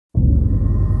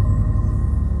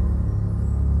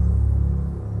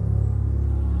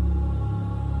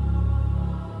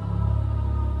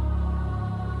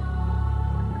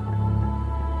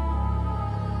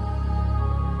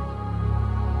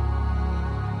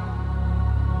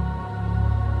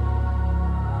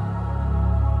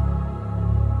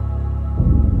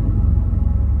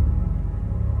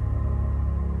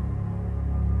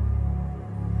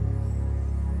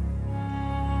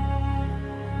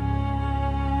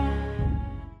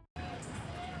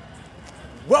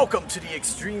Welcome to the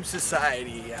Extreme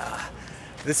Society.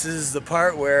 This is the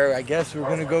part where I guess we're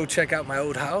gonna go check out my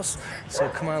old house. So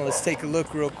come on, let's take a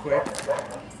look real quick.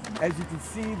 As you can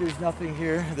see, there's nothing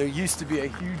here. There used to be a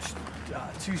huge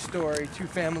two-story,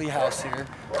 two-family house here.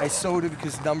 I sold it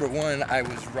because number one, I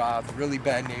was robbed, really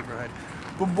bad neighborhood.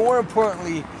 But more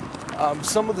importantly,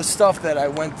 some of the stuff that I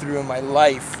went through in my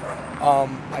life,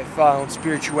 I found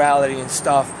spirituality and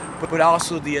stuff, but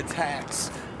also the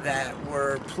attacks that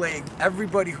were plagued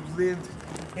everybody who lived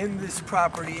in this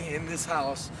property, in this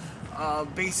house,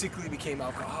 basically became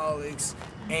alcoholics,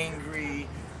 angry.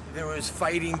 There was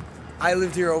fighting. I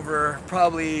lived here over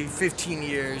probably 15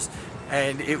 years,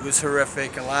 and it was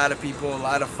horrific. A lot of people, a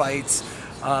lot of fights.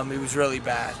 It was really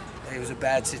bad. It was a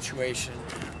bad situation.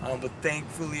 But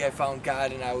thankfully I found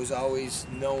God, and I was always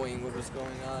knowing what was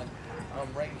going on.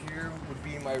 Right here would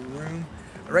be my room.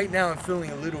 Right now I'm feeling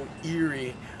a little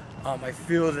eerie. I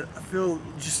feel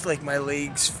just like my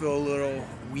legs feel a little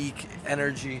weak,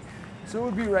 energy. So it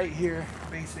would be right here,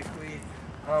 basically.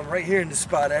 Right here in the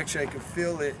spot, actually I could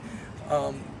feel it.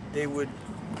 They would,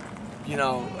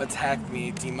 attack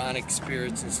me, demonic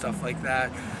spirits and stuff like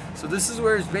that. So this is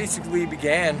where it basically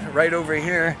began, right over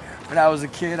here. When I was a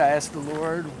kid, I asked the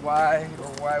Lord why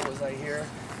was I here?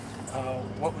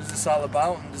 What was this all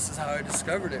about? And this is how I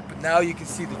discovered it. But now you can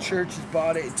see the church has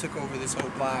bought it and took over this whole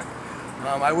block.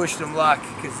 I wish them luck,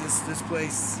 because this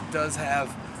place does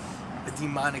have a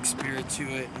demonic spirit to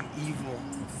it, an evil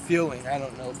feeling. I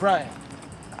don't know. Brian,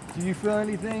 do you feel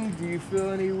anything? Do you feel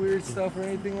any weird stuff or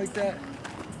anything like that?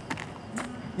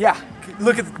 Yeah,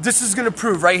 look at this. Is going to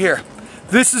prove right here.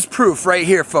 This is proof right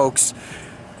here, folks.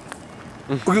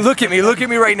 Look at me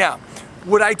right now.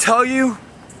 What I tell you,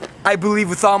 I believe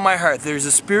with all my heart. There's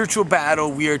a spiritual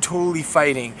battle we are totally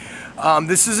fighting.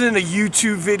 This isn't a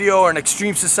YouTube video or an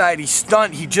Extreme Society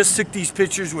stunt. He just took these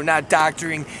pictures. We're not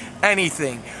doctoring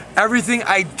anything. Everything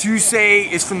I do say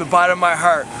is from the bottom of my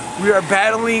heart. We are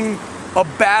battling a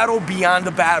battle beyond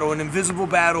a battle, an invisible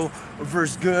battle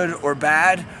versus good or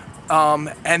bad.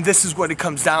 And this is what it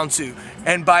comes down to.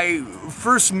 And by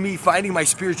first me finding my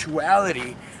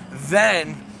spirituality,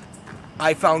 then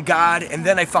I found God, and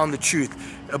then I found the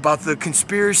truth about the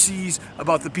conspiracies,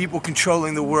 about the people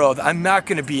controlling the world. I'm not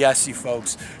gonna BS you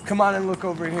folks. Come on and look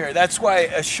over here. That's why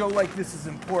a show like this is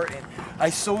important. I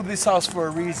sold this house for a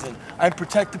reason. I'm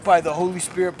protected by the Holy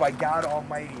Spirit, by God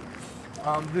Almighty.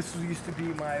 This used to be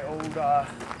my old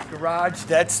garage.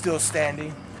 That's still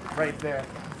standing right there.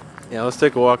 Yeah, let's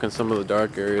take a walk in some of the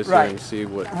dark areas here and see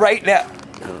what... Right now.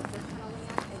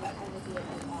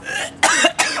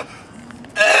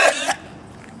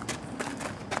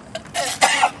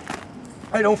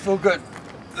 I don't feel good.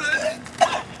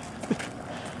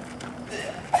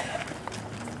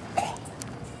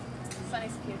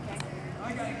 Sonny's puking.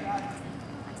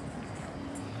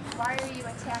 Why are you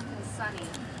attacking Sonny?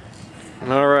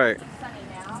 All right. Sonny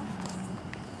now?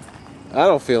 I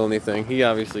don't feel anything. He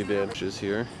obviously did. Which is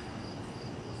here.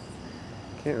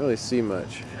 Can't really see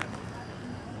much.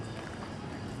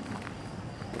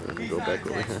 Let me go back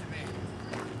over here.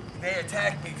 They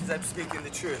attack me because I'm speaking the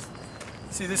truth.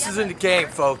 See, this isn't a game,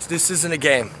 folks. This isn't a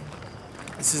game.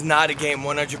 This is not a game,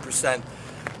 100%.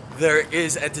 There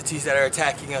is entities that are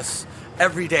attacking us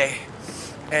every day.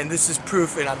 And this is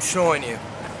proof, and I'm showing you.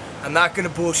 I'm not going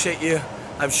to bullshit you.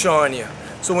 I'm showing you.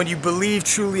 So when you believe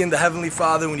truly in the Heavenly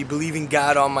Father, when you believe in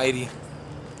God Almighty,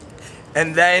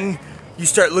 and then you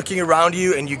start looking around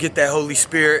you and you get that Holy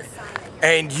Spirit,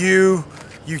 and you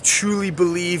truly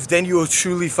believe, then you will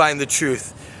truly find the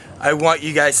truth. I want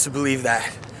you guys to believe that.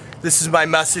 This is my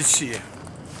message to you.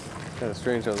 Kind of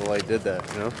strange how the light did that,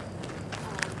 you know?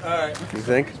 Alright. You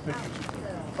think?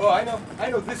 Oh, I know.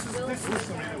 This is somebody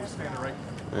that was standing right.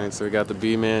 Alright, so we got the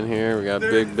B-Man here, we got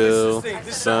Big Bill,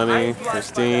 Sonny,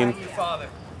 Christine,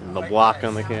 and the block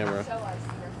on the camera.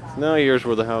 So now here's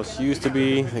where the house used to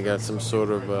be. They got some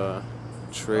sort of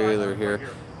trailer here.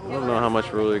 I don't know how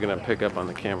much we're really going to pick up on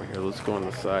the camera here. Let's go on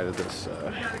the side of this,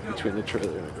 between the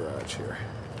trailer and the garage here.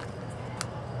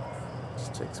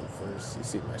 Let's take some photos. You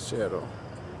see my shadow.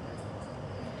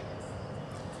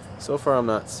 So far I'm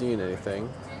not seeing anything.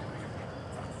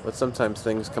 But sometimes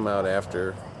things come out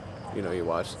after, you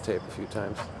watch the tape a few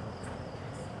times.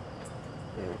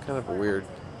 And kind of a weird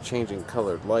changing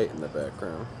colored light in the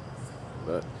background.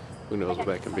 But who knows what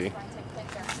that can be.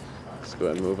 Let's go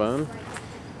ahead and move on.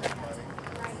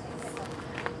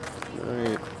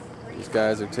 Alright, these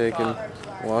guys are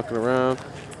walking around.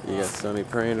 You got Sonny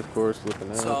praying, of course, looking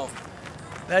out. So,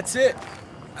 that's it.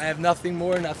 I have nothing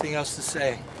more, nothing else to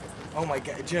say. Oh my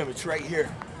God, Jim, it's right here.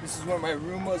 This is where my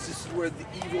room was. This is where the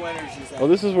evil energy is at. Oh,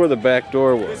 this is where the back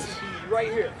door was. This is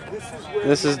right here. This is where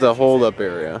This is the hold-up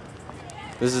area.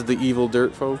 This is the evil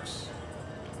dirt, folks.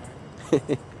 in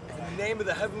the name of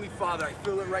the Heavenly Father, I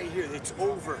feel it right here. It's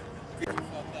over.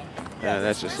 Yeah,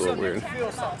 that's just a little weird. Sonny,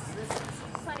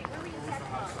 where were you attacked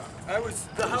the most? I was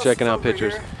the house Checking is out over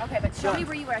pictures. here. Okay, but show me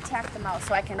where you were attacked the most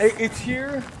so I can. It's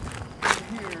here.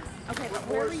 Here. Okay, but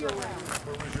where were you around?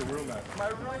 Where was your room at? My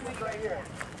room is right here.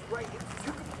 Right.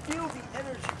 You can feel the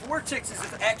energy. Vortexes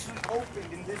have actually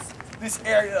opened in this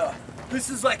area. This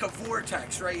is like a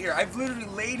vortex right here. I've literally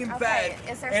laid in bed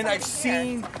is there and I've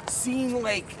somebody seen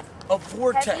like a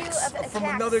vortex from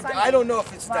attacked another. Sonny I don't know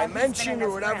if it's while he's been dimension in or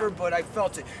this whatever, room? but I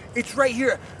felt it. It's right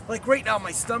here. Like right now,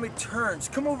 my stomach turns.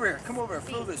 Come over here. Come over here.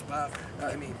 Feel this, Bob.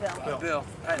 Bill.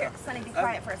 I know. Here, Sonny, be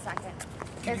quiet for a second.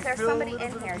 Can Is you there feel a somebody little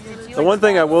in bit here? of the Did energy? you The one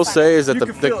thing I will say is that You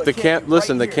can feel it, can't you?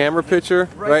 listen, the Right camera here. picture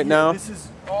right here. now, This is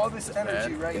all this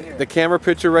energy right here. the camera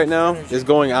picture right now is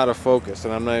going out of focus,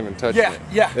 and I'm not even touching it.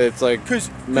 Yeah. It's like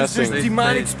Because messing. there's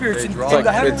demonic spirits and draw the it.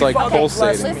 Heavenly It's like Father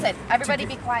pulsating. blessed me. Listen, everybody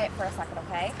be quiet for a second,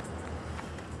 okay?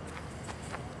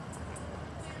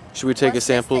 Should we take a Was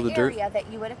sample of this the dirt? area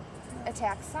that you would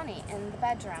attack Sonny in the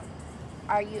bedroom?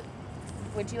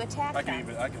 Would you attack I him?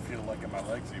 can feel it like in my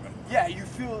legs even. Yeah, you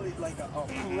feel it like a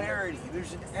polarity.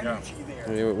 There's an energy there.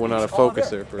 Yeah, it went out of It's all focus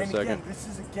there for a and second. Again, this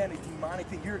is again a demonic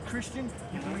thing. You're a Christian.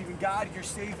 You believe in God. You're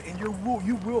saved, and you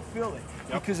will feel it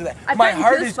because of that. I've my gotten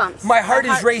heart goosebumps. is my heart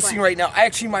My is heart's racing going. right now.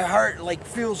 Actually, my heart like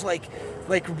feels like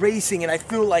racing, and I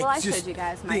feel like Well, I just. showed you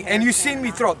guys my and hair you've standing seen me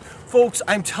up. throw. Folks,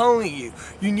 I'm telling you,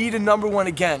 you need a number one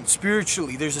again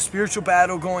spiritually. There's a spiritual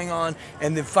battle going on,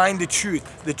 and then find the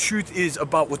truth. The truth is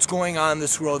about what's going on in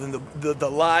this world and the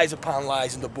lies upon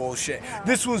lies and the bullshit.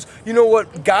 This was, you know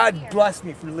what? God blessed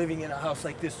me for living in a house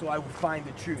like this, so I would find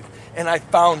the truth, and I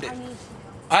found it.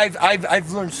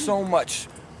 I've learned so much.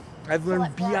 I've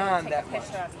learned beyond that much.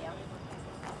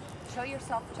 Show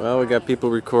yourself. to Well, we got Ronnie. people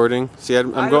recording. See,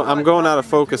 I'm I don't going. I'm want going out of nothing to do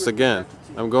focus with again. it.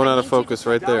 I'm going I out of need you to focus keep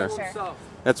right going. there. Sure.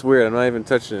 That's weird. I'm not even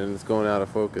touching it, and it's going out of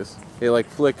focus. It like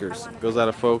flickers, goes out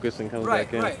of focus, and comes Right,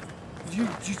 back in. right. You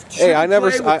Hey, I shouldn't never,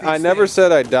 play with I these never things.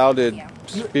 said I doubted Yeah.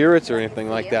 spirits or anything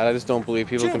like that. I just don't believe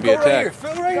people Jim, can be go right here. attacked.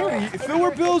 Feel right here. You feel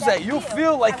where Bill's at. You'll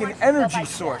feel like an energy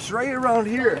source right around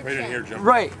here. Right in here, Jim.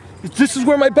 Right. This is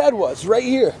where my bed was, right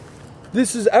here.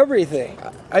 This is everything.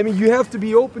 I mean, you have to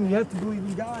be open. You have to believe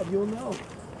in God. You'll know.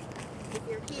 If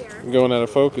you're here, I'm going out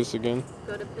of focus again.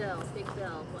 go to Bill, Big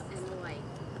Bill, in the light.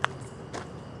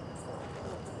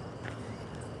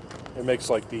 It makes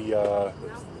like the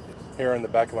hair in the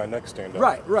back of my neck stand up.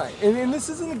 Right, right. And this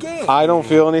isn't a game. I don't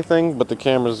feel anything, but the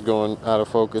camera's going out of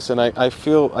focus, and I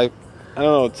feel I don't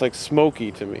know. It's like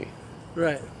smoky to me.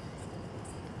 Right.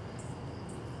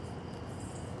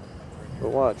 But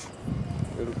watch.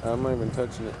 I'm not even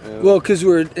touching it. Yeah. Well, because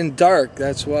we're in dark,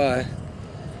 that's why.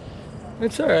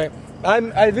 It's all right.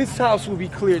 This house will be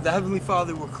cleared. The Heavenly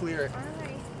Father will clear it. All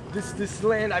right. This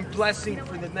land, I'm blessing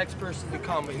for the next person to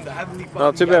come. In the Heavenly Father.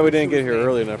 Well, too bad God, we didn't get His here name.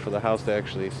 early enough for the house to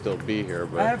actually still be here. I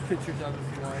But have pictures of it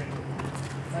if you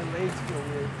want. My legs feel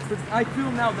weird. But I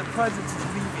feel now the presence is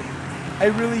leaving. I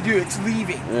really do. It's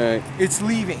leaving. all right. It's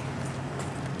leaving.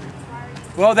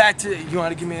 Well, that's it. You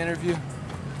want to give me an interview?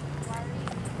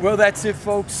 Well, that's it,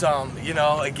 folks. You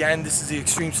know, again, this is the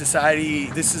Extreme Society.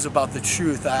 This is about the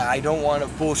truth. I don't want to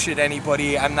bullshit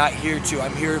anybody. I'm not here to.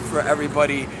 I'm here for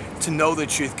everybody to know the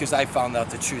truth because I found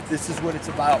out the truth. This is what it's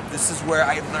about. This is where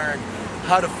I learned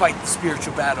how to fight the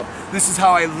spiritual battle. This is how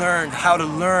I learned how to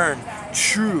learn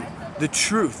the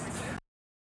truth.